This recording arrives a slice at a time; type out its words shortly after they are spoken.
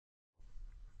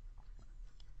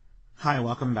Hi,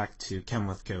 welcome back to Chem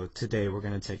with Go. Today we're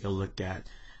going to take a look at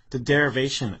the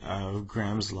derivation of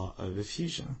Graham's law of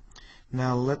effusion.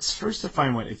 Now let's first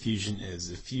define what effusion is.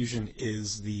 Effusion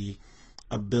is the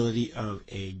ability of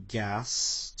a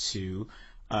gas to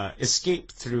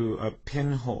escape through a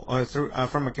pinhole, or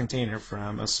from a container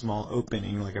from a small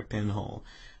opening like a pinhole.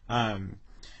 Thomas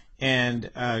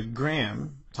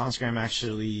Graham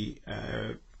actually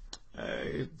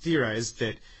theorized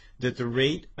that the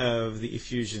rate of the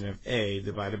effusion of A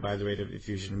divided by the rate of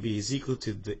effusion of B is equal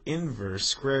to the inverse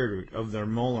square root of their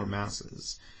molar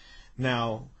masses.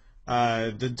 Now,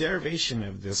 the derivation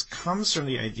of this comes from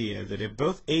the idea that if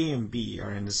both A and B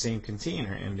are in the same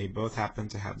container and they both happen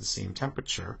to have the same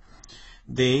temperature,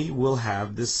 they will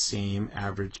have the same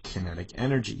average kinetic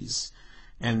energies.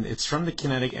 And it's from the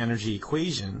kinetic energy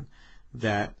equation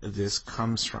that this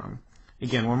comes from.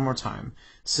 Again, one more time.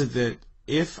 So that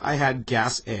if I had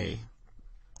gas A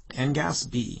and gas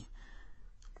B,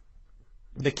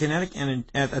 the kinetic energy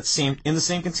in the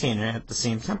same container at the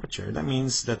same temperature, that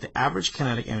means that the average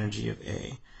kinetic energy of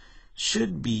A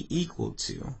should be equal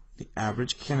to the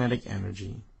average kinetic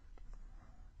energy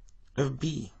of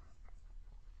B.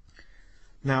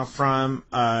 Now, from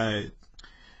our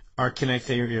kinetic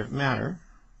theory of matter,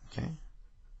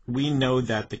 we know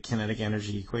that the kinetic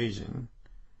energy equation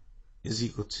is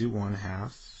equal to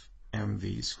 1/2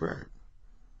 mv squared.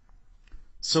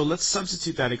 So let's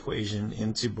substitute that equation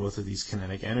into both of these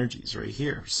kinetic energies right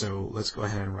here. So let's go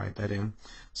ahead and write that in.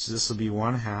 So this will be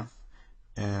 1/2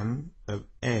 m of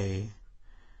A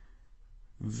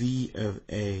v of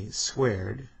A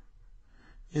squared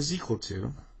is equal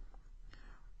to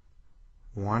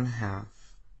 1/2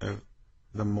 of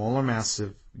the molar mass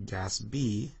of gas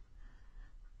B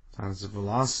times the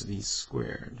velocity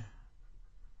squared.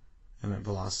 And that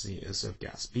velocity is of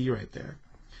gas B right there.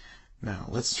 Now,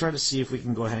 let's try to see if we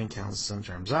can go ahead and cancel some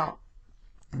terms out.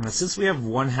 Now, since we have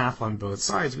 1/2 on both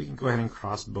sides, we can go ahead and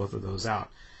cross both of those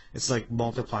out. It's like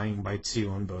multiplying by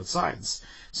 2 on both sides.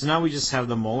 So now we just have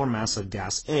the molar mass of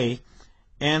gas A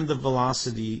and the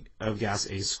velocity of gas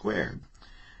A squared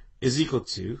is equal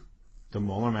to the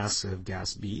molar mass of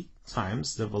gas B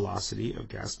times the velocity of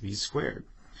gas B squared.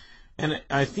 And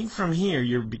I think from here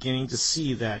you're beginning to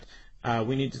see that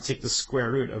we need to take the square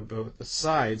root of both the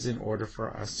sides in order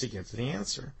for us to get to the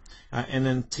answer. And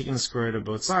then taking the square root of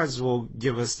both sides will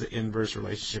give us the inverse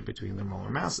relationship between the molar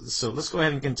masses. So let's go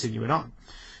ahead and continue it on.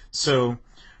 So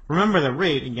remember that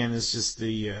rate, again, is just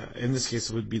the, in this case,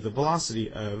 it would be the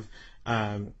velocity of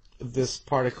this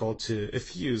particle to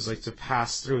effuse, like to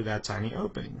pass through that tiny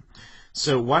opening.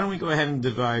 So why don't we go ahead and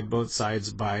divide both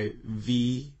sides by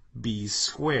VB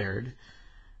squared,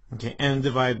 and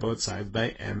divide both sides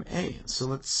by MA. So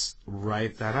let's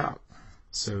write that out.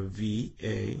 So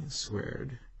VA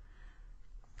squared,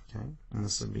 and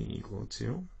this will be equal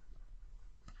to,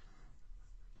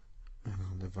 and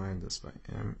I'll divide this by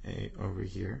MA over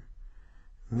here.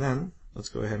 And then let's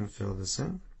go ahead and fill this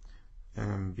in,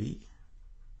 MB,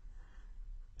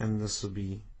 and this will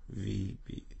be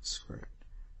VB squared.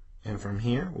 And from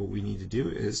here, what we need to do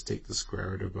is take the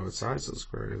square root of both sides, so the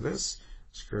square root of this,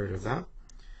 square root of that,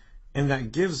 and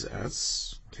that gives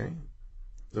us,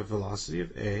 the velocity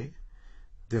of A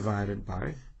divided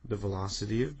by the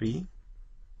velocity of B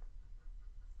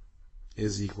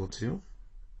is equal to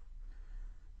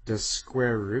the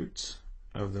square root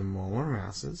of the molar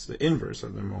masses, the inverse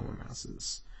of the molar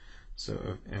masses, so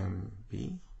of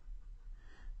MB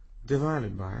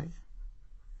divided by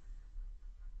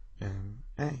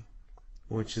MA,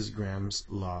 which is Graham's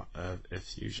law of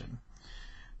effusion.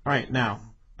 All right, now,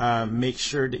 make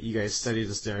sure that you guys study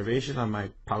this derivation. I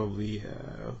might probably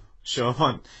show up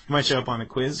on a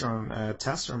quiz or on a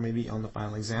test, or maybe on the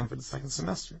final exam for the second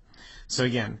semester. So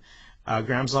again,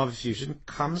 Graham's law of effusion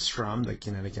comes from the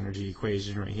kinetic energy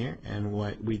equation right here, and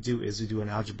what we do is we do an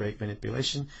algebraic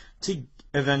manipulation to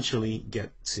eventually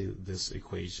get to this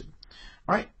equation.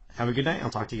 All right, have a good night. I'll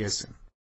talk to you guys soon.